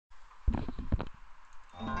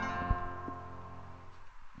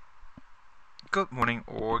Good morning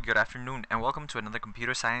or good afternoon, and welcome to another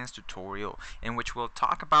computer science tutorial in which we'll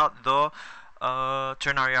talk about the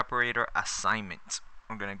ternary operator assignment.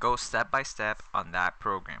 We're going to go step by step on that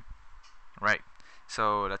program. Right,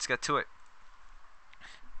 so let's get to it.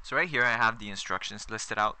 So right here I have the instructions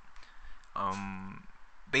listed out.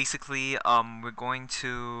 Basically, we're going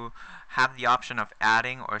to have the option of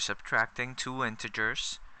adding or subtracting two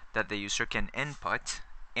integers that the user can input,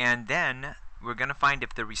 and then we're going to find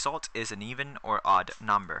if the result is an even or odd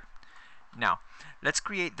number. Now, let's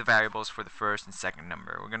create the variables for the first and second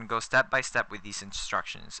number. We're going to go step by step with these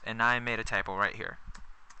instructions, and I made a typo right here.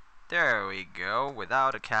 There we go,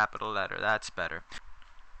 without a capital letter. That's better.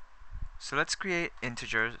 So let's create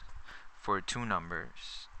integers for two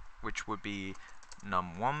numbers, which would be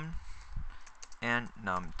num1 and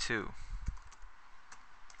num2.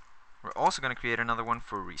 We're also going to create another one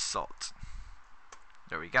for result.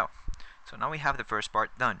 There we go. So now we have the first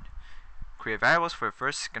part done. Create variables for the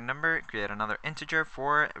first second number, create another integer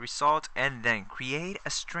for result, and then create a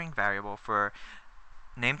string variable for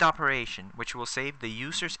named operation, which will save the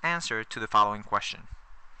user's answer to the following question.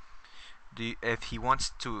 If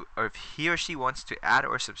he or she wants to add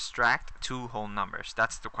or subtract two whole numbers.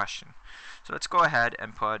 That's the question. So let's go ahead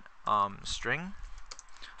and put string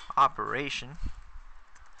operation,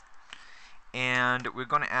 and we're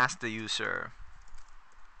going to ask the user,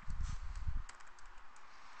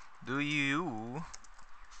 do you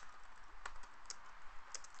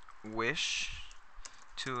wish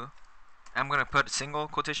to, I'm going to put single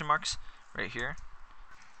quotation marks right here.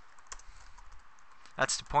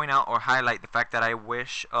 That's to point out or highlight the fact that I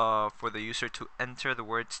wish for the user to enter the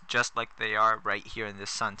words just like they are right here in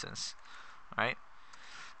this sentence. Right?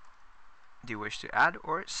 Do you wish to add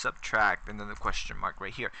or subtract? And then the question mark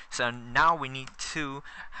right here. So now we need to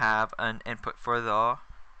have an input for the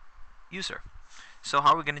user. So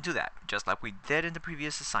how are we going to do that? Just like we did in the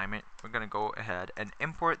previous assignment, we're going to go ahead and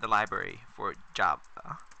import the library for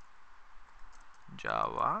Java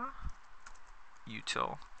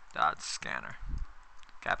util.scanner,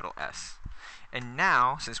 capital S. And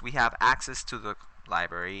now, since we have access to the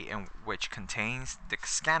library in which contains the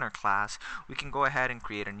scanner class, we can go ahead and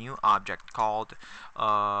create a new object called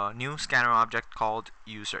new scanner object called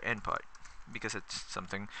user input, because it's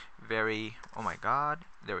something very, oh my god,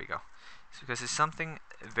 there we go. It's because it's something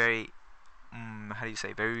very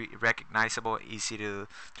very recognizable, easy to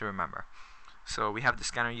remember. So we have the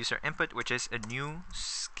scanner user input, which is a new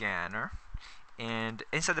scanner, and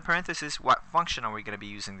inside the parentheses, what function are we going to be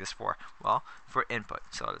using this for? Well, for input.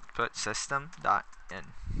 So let's put system.in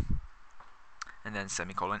and then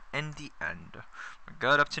semicolon in the end. We're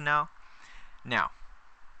good up to now. Now,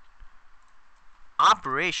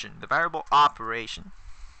 operation, the variable operation,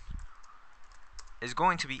 is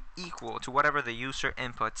going to be equal to whatever the user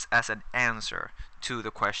inputs as an answer to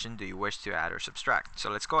the question, do you wish to add or subtract?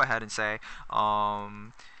 So let's go ahead and say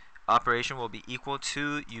operation will be equal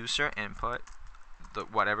to user input,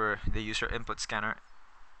 whatever the user input scanner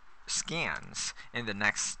scans in the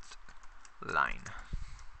next line.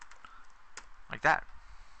 Like that.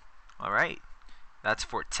 Alright, that's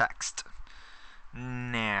for text.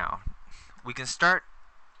 Now, we can start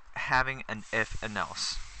having an if and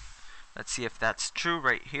else. Let's see if that's true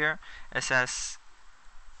right here. It says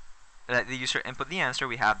that the user input the answer.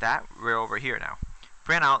 We have that. We're over here now.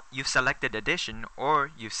 Print out, you've selected addition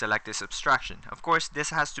or you've selected subtraction. Of course, this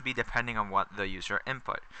has to be depending on what the user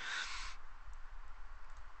input.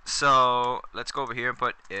 So let's go over here and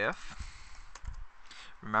put if.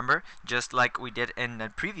 Remember, just like we did in the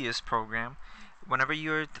previous program, whenever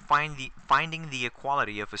you're finding the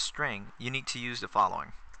equality of a string, you need to use the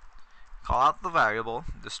following. Call out the variable,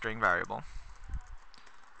 the string variable,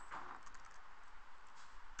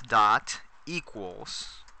 dot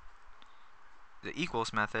equals the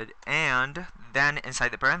equals method, and then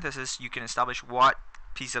inside the parentheses you can establish what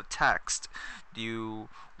piece of text do you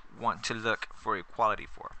want to look for equality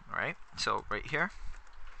for. Alright, so right here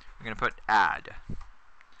we're going to put add.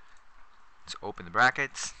 Let's open the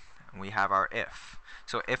brackets, and we have our if.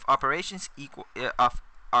 So if operations equal, if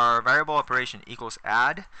our variable operation equals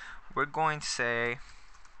add, we're going to say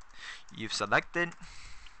you've selected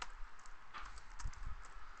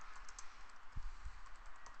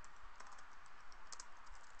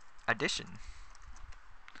addition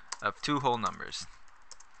of two whole numbers,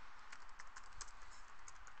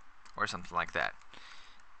 or something like that.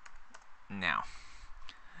 Now,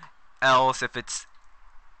 else if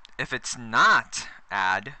it's not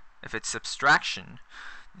add, if it's subtraction,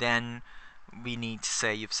 then we need to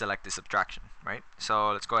say you've selected subtraction, right?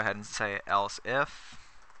 So let's go ahead and say else if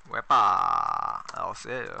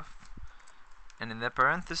and in the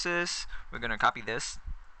parenthesis we're going to copy this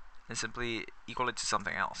and simply equal it to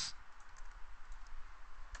something else.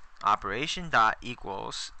 Operation dot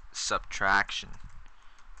equals subtraction.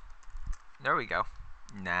 There we go.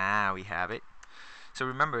 Now we have it. So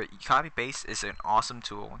remember, copy paste is an awesome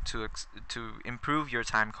tool to improve your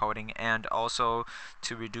time coding and also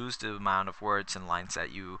to reduce the amount of words and lines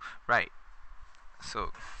that you write.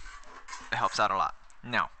 So it helps out a lot.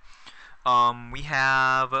 Now, we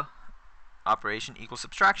have operation equals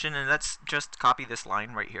subtraction, and let's just copy this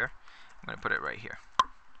line right here. I'm going to put it right here.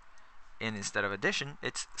 And instead of addition,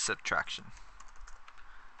 it's subtraction.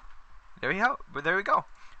 There we go.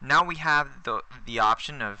 Now we have the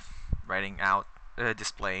option of writing out,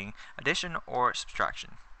 displaying addition or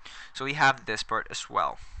subtraction. So we have this part as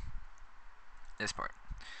well. This part.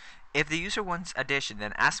 If the user wants addition,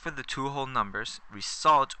 then ask for the two whole numbers.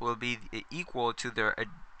 Result will be equal to their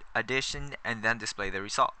addition, and then display the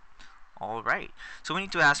result. Alright, so we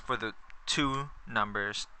need to ask for the two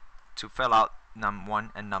numbers to fill out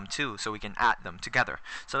num1 and num2 so we can add them together.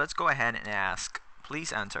 So let's go ahead and ask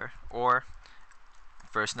please enter, or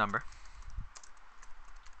first number,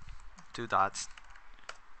 2 dots.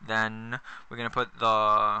 Then we're going to put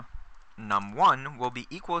the num1 will be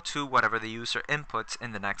equal to whatever the user inputs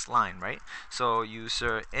in the next line, right? So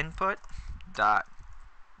user input dot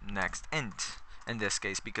next int in this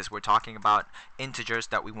case, because we're talking about integers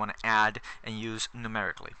that we want to add and use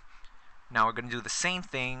numerically. Now we're going to do the same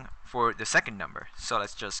thing for the second number. So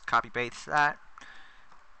let's just copy paste that,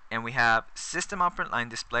 and we have system out print line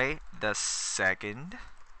display the second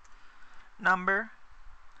number.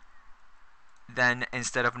 Then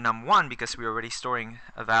instead of num1, because we're already storing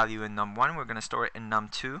a value in num1, we're going to store it in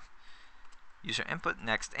num2. User input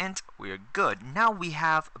next int. We are good. Now we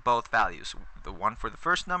have both values, the one for the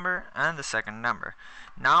first number and the second number.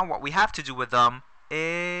 Now what we have to do with them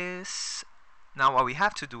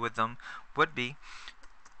would be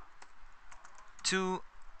to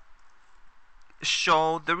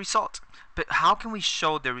show the result. But how can we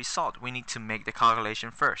show the result? We need to make the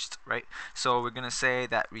calculation first, right? So we're going to say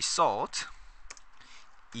that result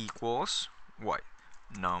equals what?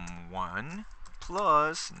 Num1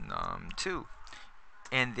 plus num2.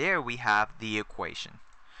 And there we have the equation.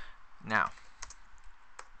 Now,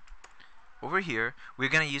 over here, we're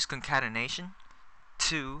going to use concatenation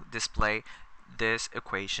to display this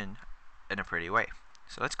equation in a pretty way.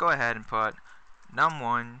 So let's go ahead and put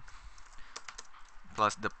num1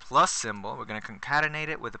 plus the plus symbol. We're going to concatenate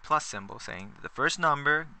it with the plus symbol, saying the first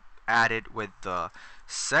number added with the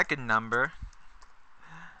second number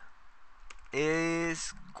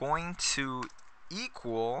is going to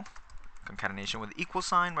equal, concatenation with the equal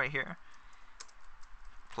sign right here,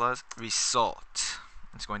 plus result.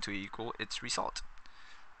 It's going to equal its result.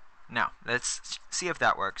 Now let's see if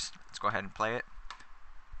that works. Let's go ahead and play it.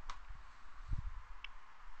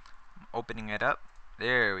 I'm opening it up.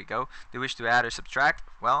 There we go. Do you wish to add or subtract?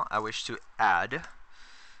 Well, I wish to add.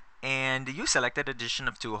 And you selected addition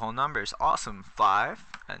of two whole numbers. Awesome. 5,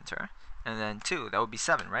 enter, and then 2. That would be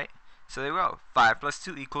 7, right? So there we go. 5 plus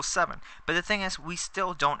 2 equals 7. But the thing is, we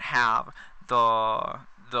still don't have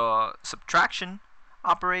the subtraction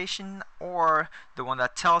operation, or the one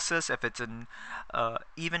that tells us if it's an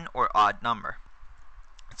even or odd number.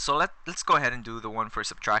 So let's go ahead and do the one for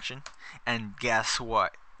subtraction. And guess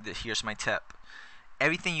what? Here's my tip.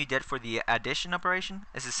 Everything you did for the addition operation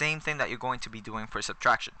is the same thing that you're going to be doing for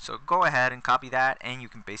subtraction. So go ahead and copy that, and you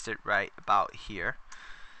can paste it right about here.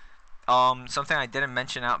 Something I didn't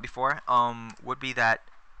mention out before would be that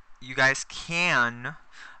you guys can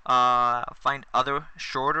find other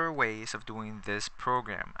shorter ways of doing this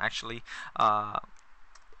program. Actually,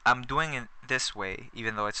 I'm doing it this way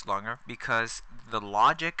even though it's longer because the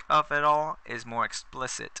logic of it all is more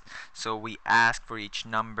explicit. So we ask for each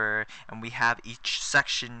number and we have each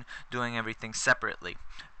section doing everything separately.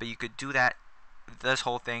 But you could do this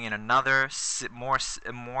whole thing in another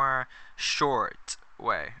more short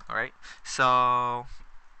way. Alright, so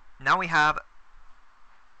now we have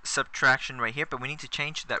subtraction right here, but we need to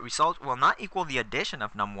change that result will not equal the addition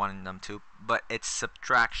of num1 and num2, but it's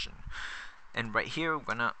subtraction. And right here we're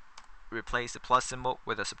gonna replace the plus symbol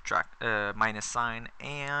with a minus sign,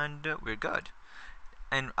 and we're good.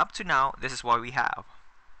 And up to now, this is what we have.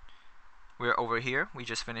 We're over here, we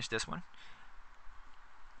just finished this one.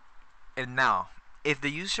 And now, if the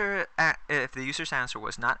user's answer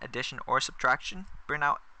was not addition or subtraction, print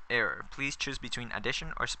out error. Please choose between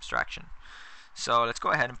addition or subtraction. So let's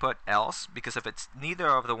go ahead and put else, because if it's neither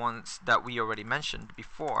of the ones that we already mentioned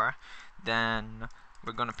before, then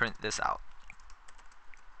we're going to print this out.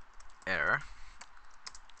 Error.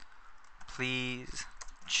 Please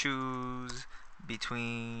choose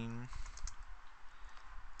between,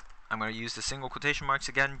 I'm going to use the single quotation marks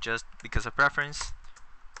again just because of preference,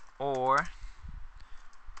 or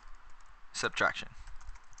subtraction.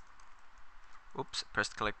 Oops,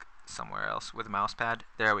 pressed click somewhere else with a mouse pad.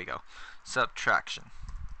 There we go. Subtraction.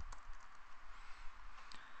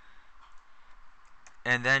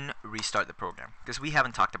 And then restart the program, because we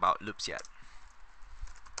haven't talked about loops yet.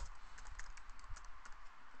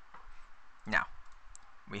 Now,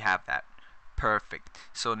 we have that. Perfect.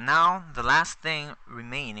 So now the last thing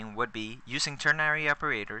remaining would be using ternary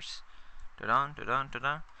operators.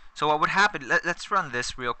 So what would happen, let's run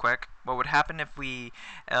this real quick. What would happen if we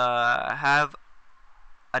have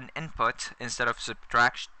an input instead of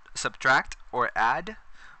subtract or add?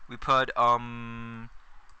 We put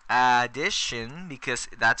addition, because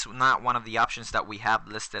that's not one of the options that we have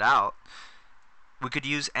listed out. We could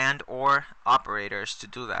use and or operators to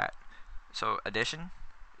do that. So addition,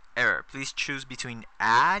 error. Please choose between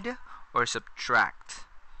add or subtract.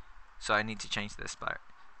 So I need to change this by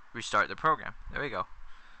restart the program. There we go.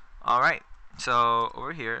 Alright, so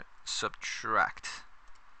over here, subtract.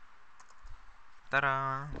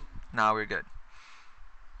 Ta-da! Now we're good.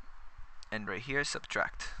 And right here,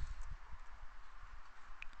 subtract.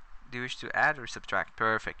 Do you wish to add or subtract?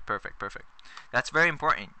 Perfect, perfect, perfect. That's very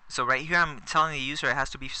important. So right here I'm telling the user it has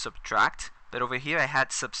to be subtract, but over here I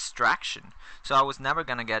had subtraction. So I was never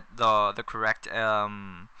gonna get the correct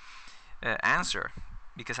answer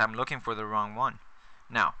because I'm looking for the wrong one.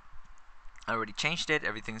 Now, I already changed it,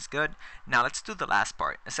 everything's good. Now let's do the last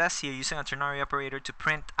part. It says here, using a ternary operator to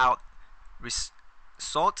print out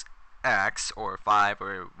result x, or 5,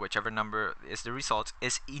 or whichever number is the result,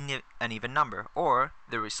 is an even number, or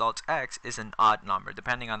the result x is an odd number,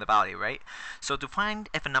 depending on the value, right? So to find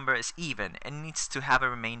if a number is even, it needs to have a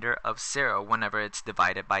remainder of 0 whenever it's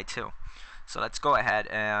divided by 2. So let's go ahead,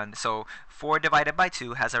 and so 4 divided by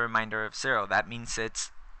 2 has a remainder of 0. That means it's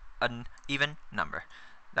an even number.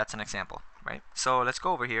 That's an example, right? So let's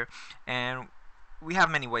go over here, and we have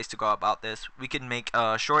many ways to go about this. We can make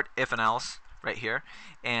a short if and else right here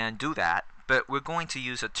and do that, but we're going to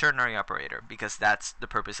use a ternary operator because that's the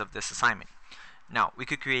purpose of this assignment. Now we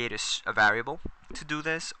could create a variable to do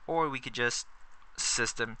this, or we could just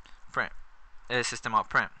system out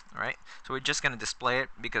print. Alright, so we're just going to display it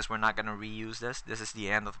because we're not going to reuse this. This is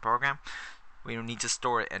the end of the program. We don't need to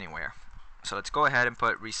store it anywhere. So let's go ahead and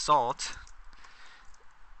put result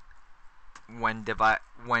when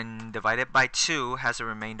divided by 2 has a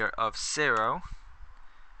remainder of 0.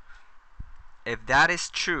 If that is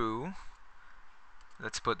true,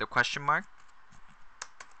 let's put the question mark.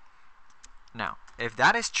 Now, if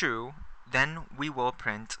that is true, then we will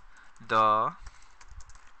print the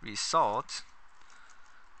result,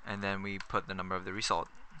 and then we put the number of the result.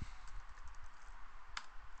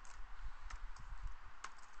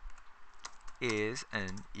 Is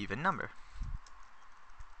an even number.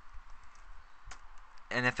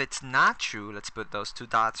 And if it's not true, let's put those 2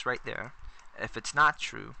 dots right there. If it's not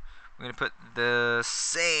true, we're going to put the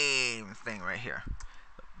same thing right here,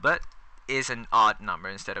 but is an odd number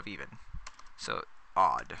instead of even. So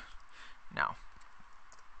odd. Now,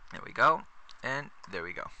 there we go, and there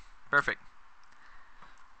we go. Perfect.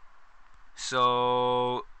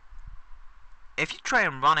 So if you try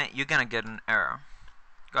and run it, you're going to get an error.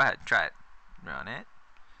 Go ahead, try it. Run it.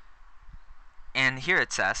 And here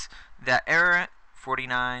it says that error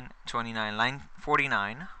 4929, line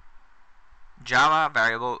 49, Java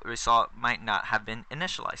variable result might not have been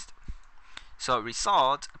initialized. So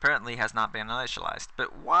result apparently has not been initialized.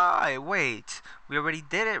 But why? Wait, we already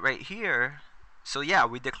did it right here. So yeah,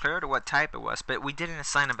 we declared what type it was, but we didn't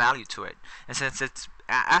assign a value to it. And since it's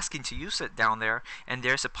asking to use it down there, and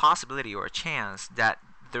there's a possibility or a chance that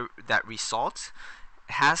that result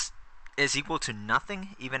is equal to nothing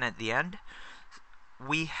even at the end,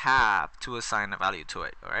 we have to assign a value to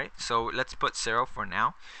it. Alright, so let's put 0 for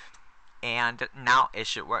now, and now it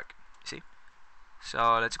should work. See?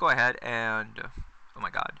 So let's go ahead and oh my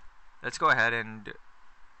god, let's go ahead and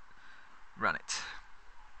run it.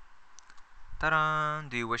 Ta-da!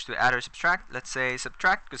 Do you wish to add or subtract? Let's say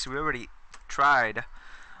subtract, because we already tried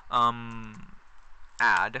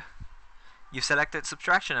add. You've selected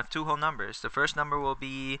subtraction of 2 whole numbers. The first number will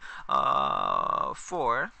be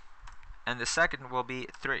 4, and the second will be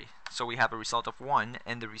 3. So we have a result of 1,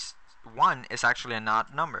 and the 1 is actually an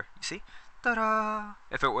odd number. You see? Ta-da!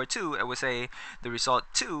 If it were 2, it would say the result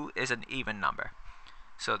 2 is an even number.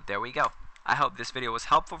 So there we go. I hope this video was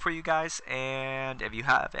helpful for you guys, and if you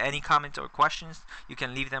have any comments or questions, you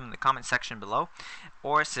can leave them in the comment section below,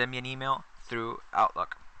 or send me an email through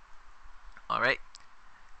Outlook. Alright,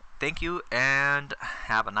 thank you, and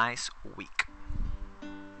have a nice week.